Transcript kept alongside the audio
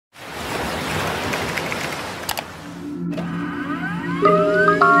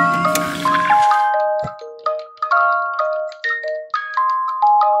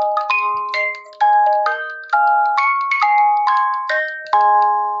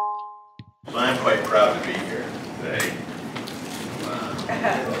So I'm quite proud to be here today.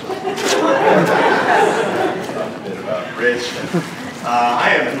 Talk a bit about Rich.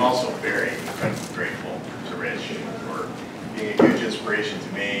 I am also very incredibly grateful to Rich for being a huge inspiration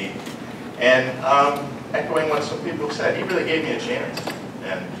to me. And echoing what some people said, he really gave me a chance.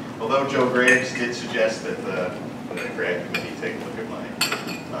 And although Joe Graves did suggest that the grad committee take a look at my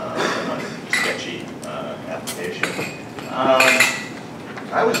sketchy application,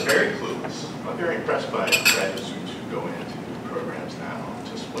 I was very clueless. I'm very impressed by graduate students who go into programs now,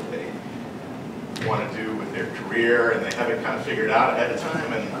 just what they want to do with their career, and they have it kind of figured out ahead of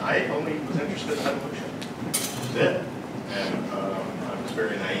time, and I only was interested in evolution. That's it. And I was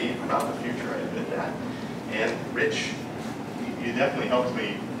very naive about the future, I admit that. And Rich, you definitely helped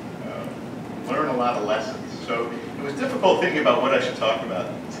me learn a lot of lessons. So it was difficult thinking about what I should talk about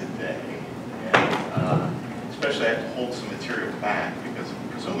today. And especially I had to hold some material back because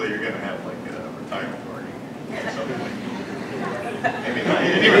presumably you're going to have like a retirement party or something like that. Maybe not. You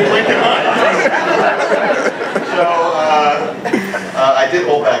didn't even blink an eye. So I did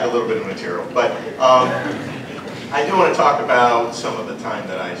hold back a little bit of material. But I do want to talk about some of the time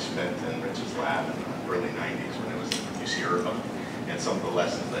that I spent in Rich's lab in the early 90s when it was at UC Irvine and some of the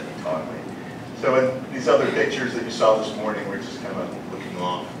lessons that he taught me. So in these other pictures that you saw this morning, we're just kind of looking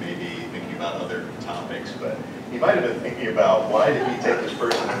off, maybe thinking about other topics, but he might have been thinking about why did he take this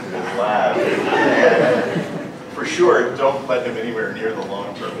person into his lab, and for sure, don't let him anywhere near the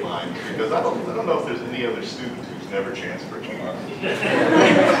long-term line, because I don't know if there's any other student who's never transferred to us.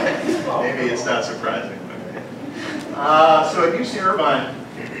 Maybe it's not surprising. So at UC Irvine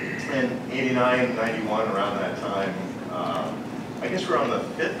in 89, 91, around that time, I guess we're on the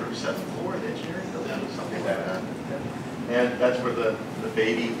 5th or 7th floor of the engineering building, something like that. And that's where the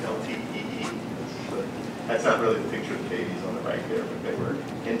baby LTEE, that's not really the picture of the babies on the right there, but they were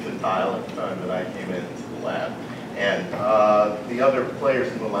infantile at the time that I came into the lab. And the other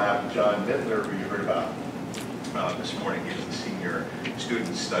players in the lab, John Mittler, who you heard about this morning, he was the senior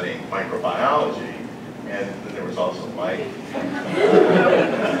student studying microbiology. And then there was also Mike. And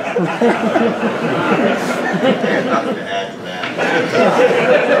nothing to add to that.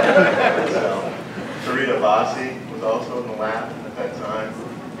 So, Sarita Vasi was also in the lab at that time.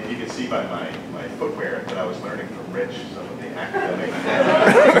 And you can see by my footwear that I was learning from Rich some of the academic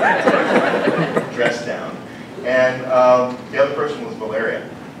dress down. And the other person was Valeria.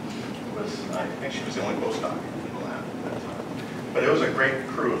 I think she was the only postdoc in the lab at that time. But it was a great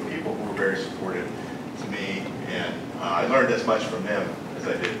crew of people who were very supportive to me, and I learned as much from them as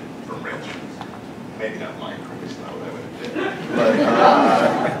I did from Rich. Maybe not Mike, at least not what I would have did.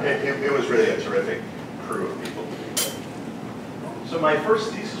 But it was really a terrific crew of people. So my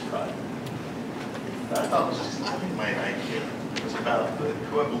first thesis project, I thought was just my idea. It was about the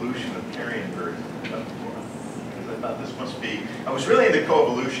coevolution of carrion birds in the flora. Because I thought this must be, I was really into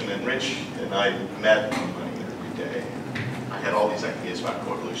coevolution, and Rich and I met every day. I had all these ideas about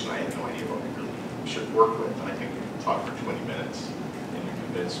coevolution. I had no idea what we really should work with. And I think we talked for 20 minutes, and you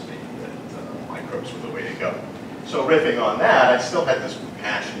convinced me that microbes were the way to go. So riffing on that, I still had this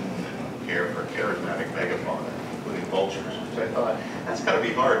passion and care for charismatic megafauna, including vultures, which I thought, that's got to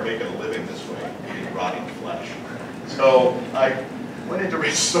be hard making a living this way, eating rotting flesh. So I went into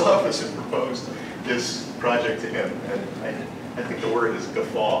Rich's office and proposed this project to him, and I think the word is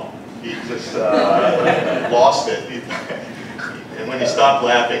guffaw. He just lost it. And when he stopped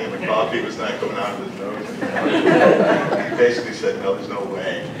laughing and the coffee was not coming out of his nose anymore, he basically said, no, there's no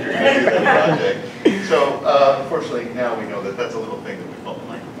way you're going to do that project. So unfortunately, now we know that that's a little thing that we call the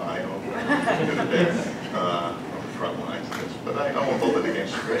microbiome. Could have been on the front lines of this, but I won't hold it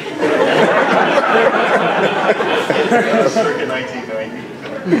against you, Rich. Circa 1990.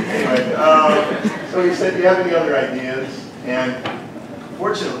 Anyway, so he said, do you have any other ideas? And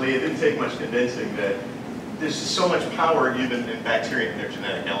fortunately, it didn't take much convincing that there's just so much power even in bacteria and their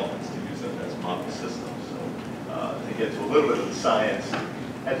genetic elements to use them as model systems. So to get to a little bit of the science,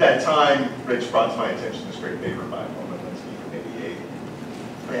 at that time, Rich brought to my attention this great paper by Lenski from '88.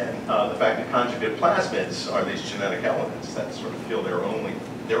 And the fact that conjugate plasmids are these genetic elements that sort of feel their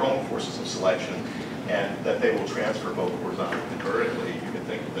own forces of selection, and that they will transfer both horizontally and vertically. You can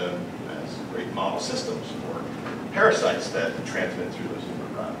think of them as great model systems for parasites that transmit through those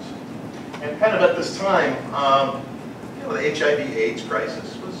supercrowns. And kind of at this time, the HIV/AIDS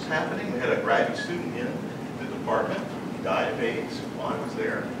crisis was happening. We had a graduate student in the department who died of AIDS while I was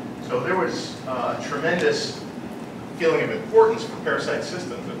there. So there was tremendous feeling of importance for parasite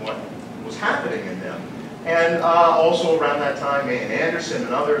systems and what was happening in them. And also around that time, May and Anderson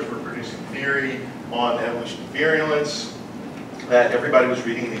and others were producing theory on evolution of virulence. that everybody was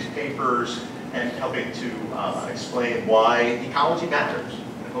reading these papers and helping to explain why ecology matters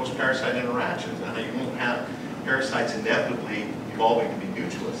and host-parasite interactions, and how you won't have parasites inevitably evolving to be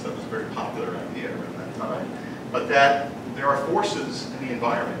mutualists. That was a very popular idea around that time. But that there are forces in the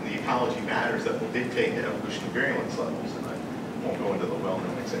environment, and the ecology matters, that will dictate the evolution of virulence levels. And I won't go into the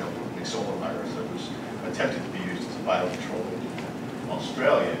well-known example of Mixola virus that was attempted to be used as a biocontrol in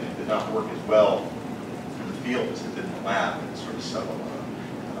Australia, and it did not work as well in the field as it did in the lab, and it sort of settled on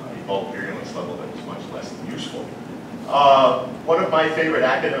an evolved virulence level that was much less than useful. One of my favorite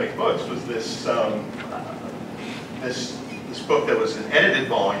academic books was this this book that was an edited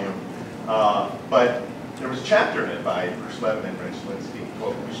volume, but there was a chapter in it by Bruce Levin and Rich Lenski,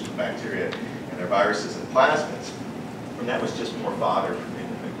 evolution of bacteria and their viruses and plasmids. And that was just more fodder for me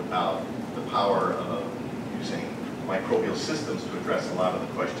to think about the power of using microbial systems to address a lot of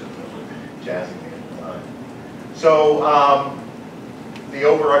the questions that were jazzing me at the time. So the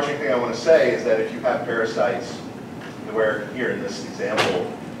overarching thing I want to say is that if you have parasites, where here in this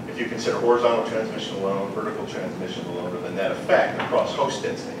example, if you consider horizontal transmission alone, vertical transmission alone, or the net effect across host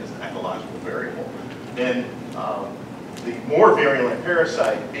density as an ecological variable, then the more virulent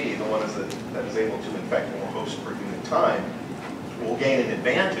parasite, B, the one that is able to infect more hosts per unit time, will gain an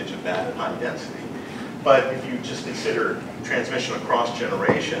advantage of that at high density. But if you just consider transmission across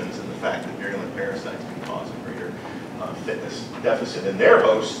generations and the fact that virulent parasites can cause a greater fitness deficit in their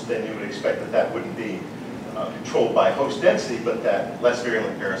hosts, then you would expect that that wouldn't be controlled by host density, but that less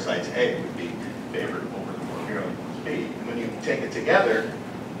virulent parasites, A, would be favored over the more virulent ones, B. And when you take it together,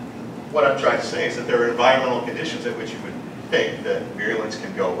 what I'm trying to say is that there are environmental conditions at which you would think that virulence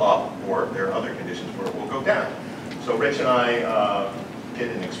can go up, or there are other conditions where it will go down. So Rich and I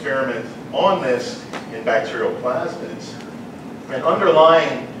did an experiment on this in bacterial plasmids. And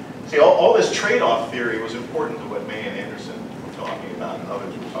underlying, see, all this trade-off theory was important to what May and Anderson were talking about and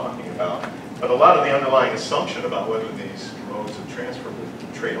others were talking about. But a lot of the underlying assumption about whether these modes of transfer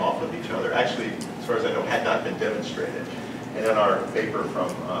would trade off with each other, actually, as far as I know, had not been demonstrated. And in our paper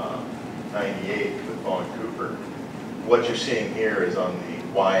from 98 with Vaughn Cooper, what you're seeing here is on the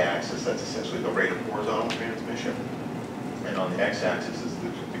y-axis, that's essentially the rate of horizontal transmission. And on the x-axis is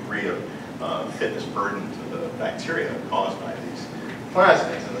the degree of fitness burden to the bacteria caused by these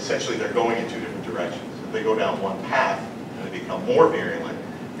plasmids. And essentially, they're going in two different directions. If they go down one path and they become more virulent,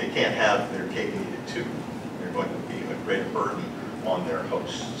 they can't have their cake and eat it too. They're going to be a greater burden on their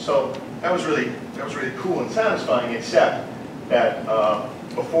hosts. So that was really cool and satisfying, except that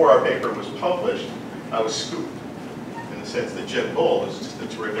before our paper was published, I was scooped in the sense that Jim Bull is just a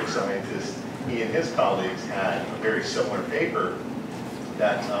terrific scientist. He and his colleagues had a very similar paper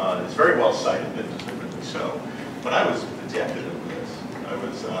that is very well cited, but differently so. But I was dejected over this. I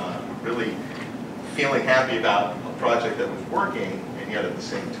was really feeling happy about a project that was working, and yet at the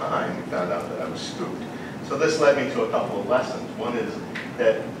same time, we found out that I was scooped. So this led me to a couple of lessons. One is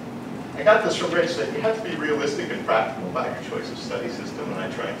that I got this from Rich, that you have to be realistic and practical about your choice of study system, and I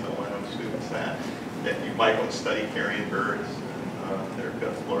try and tell my own students that you might want to study carrion birds and their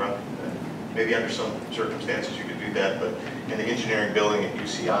gut flora. And maybe under some circumstances you could do that, but in the engineering building at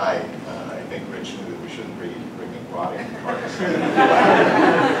UCI, I think Rich knew that we shouldn't be bringing rotting parts.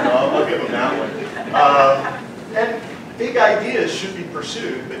 I'll give him that one. And big ideas should be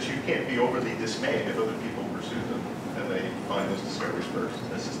pursued, but you can't be overly dismayed if other people pursue them and they find those discoveries first.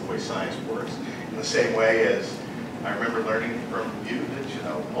 This is the way science works. In the same way as I remember learning from you that,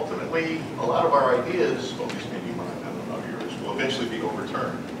 ultimately a lot of our ideas, well, at least maybe mine, I don't know yours, will eventually be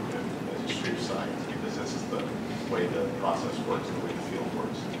overturned as a street of science, because this is the way the process works and the way the field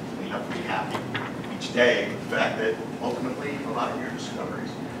works. And you have to be happy each day with the fact that ultimately a lot of your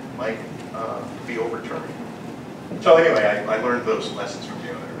discoveries might be overturned. So anyway, I learned those lessons from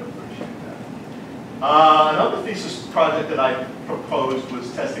you, and I really appreciate that. Another thesis project that I proposed was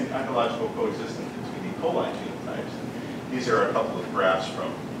testing ecological coexistence between E. coli genotypes. And these are a couple of graphs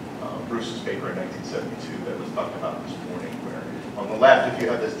from Bruce's paper in 1972 that was talked about this morning, where on the left, if you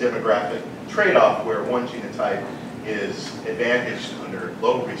have this demographic trade-off where one genotype is advantaged under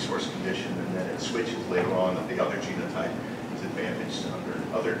low resource condition, and then it switches later on that the other genotype is advantaged under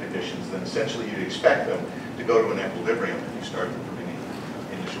other conditions, then essentially you'd expect them to go to an equilibrium if you start from any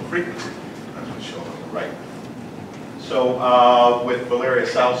initial frequency. That's what's shown on the right. So with Valeria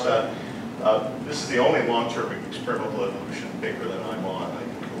Sousa, this is the only long-term experimental evolution paper that I'm on. I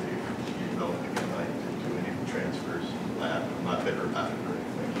can believe you know, again, I didn't do any of the transfers in the lab. I'm not bitter about it or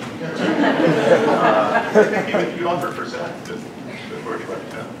anything. I think even you offered for Zach before you went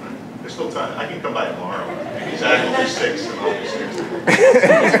down. There's still time. I can come by tomorrow. Maybe Zach will be 6 and I'll be 6.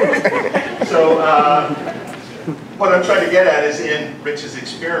 So what I'm trying to get at is in Rich's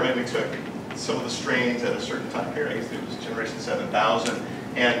experiment, we took some of the strains at a certain time period, I guess it was generation 7000,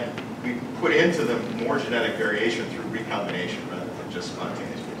 and we put into them more genetic variation through recombination rather than just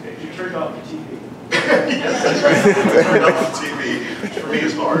spontaneous mutation. You turned off the TV. Yes, that's right. Turned off the TV, which for me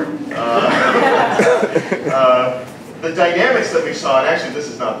is hard. The dynamics that we saw, and actually this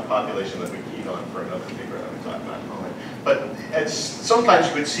is not the population that we keyed on for another paper that we talked about in a moment, but sometimes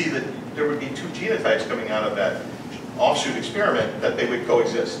you would see that there would be two genotypes coming out of that offshoot experiment that they would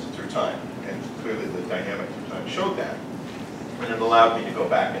coexist through time. And clearly the dynamic through time showed that. And it allowed me to go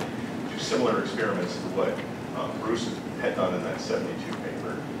back and do similar experiments to what Bruce had done in that 72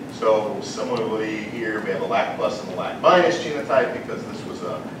 paper. So similarly here we have a lac plus and a lac minus genotype because this was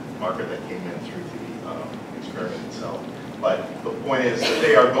a marker that came in through the experiment itself. But the point is that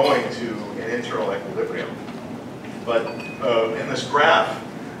they are going to an internal equilibrium. But in this graph,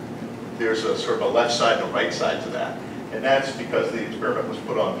 there's a sort of a left side and a right side to that. And that's because the experiment was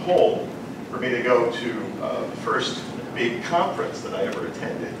put on hold for me to go to the first big conference that I ever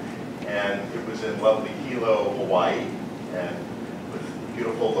attended. And it was in lovely Hilo, Hawaii. And with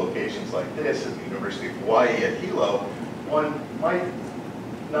beautiful locations like this at the University of Hawaii at Hilo, one might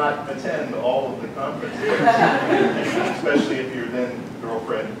not attend all of the conferences, especially if your then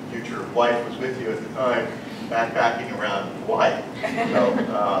girlfriend, future wife was with you at the time, backpacking around Hawaii. So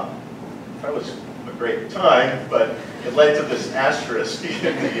that was a great time, but it led to this asterisk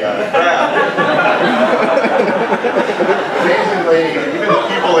in the graph. Amazingly, even the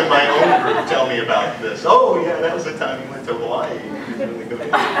people in my own group tell me about this. Oh yeah, that was the time you went to Hawaii. Really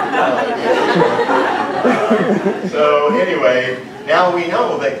good. So anyway, now we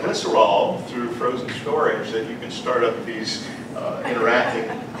know that glycerol, through frozen storage, that you can start up these interacting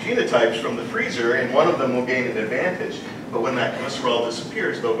genotypes from the freezer, and one of them will gain an advantage. But when that glycerol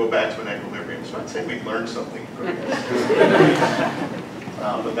disappears, they'll go back to an equilibrium. So I'd say we've learned something from this.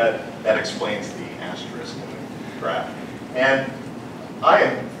 But that explains the asterisk in the graph. And I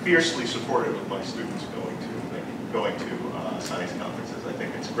am fiercely supportive of my students going to science conferences. I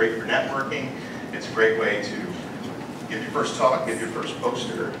think it's great for networking. It's a great way to give your first talk, give your first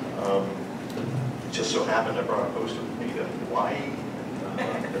poster. It just so happened I brought a poster with me to Hawaii.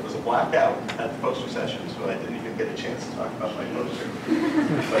 There was a blackout at the poster session, so I didn't even get a chance to talk about my poster.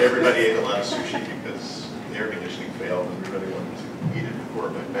 But everybody ate a lot of sushi because the air conditioning failed and we really wanted to eat it before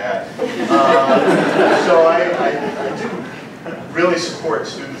it went bad. So I do really support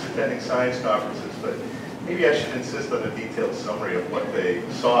students attending science conferences, but maybe I should insist on a detailed summary of what they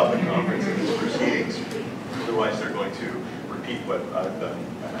saw at the conference and its proceedings. Otherwise, they're going to repeat what I've done in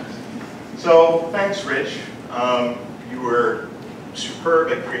the past. So, thanks, Rich. You were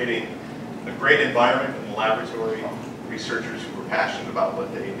superb at creating a great environment in the laboratory, researchers who were passionate about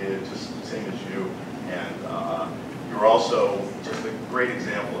what they did, just the same as you. And you were also just a great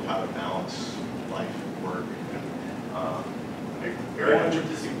example of how to balance life and work. And, I very much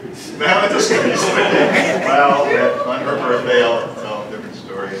disagrees. Well, on her birthday, I'll tell a different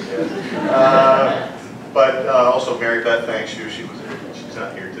story, I guess. But also, Mary Beth, thanks you. She's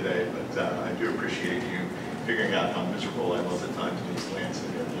not here today, but I do appreciate you figuring out how miserable I was at times in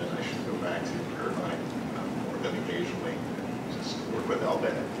Lansing, and then I should go back to Irvine more than occasionally and just work with Al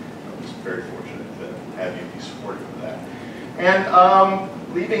Bennett. I was very fortunate to have you be supportive of that. And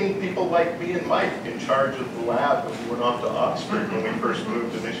leaving people like me and Mike in charge of the lab when we went off to Oxford when we first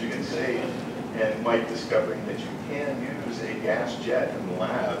moved to Michigan State, and Mike discovering that you can use a gas jet in the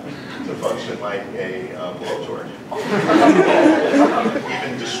lab to function like a blowtorch.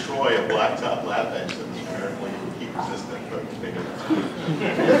 Even destroy a blacktop lab bench that was apparently heat resistant, but maybe that's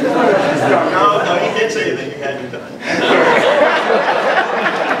no, he did say that you hadn't done.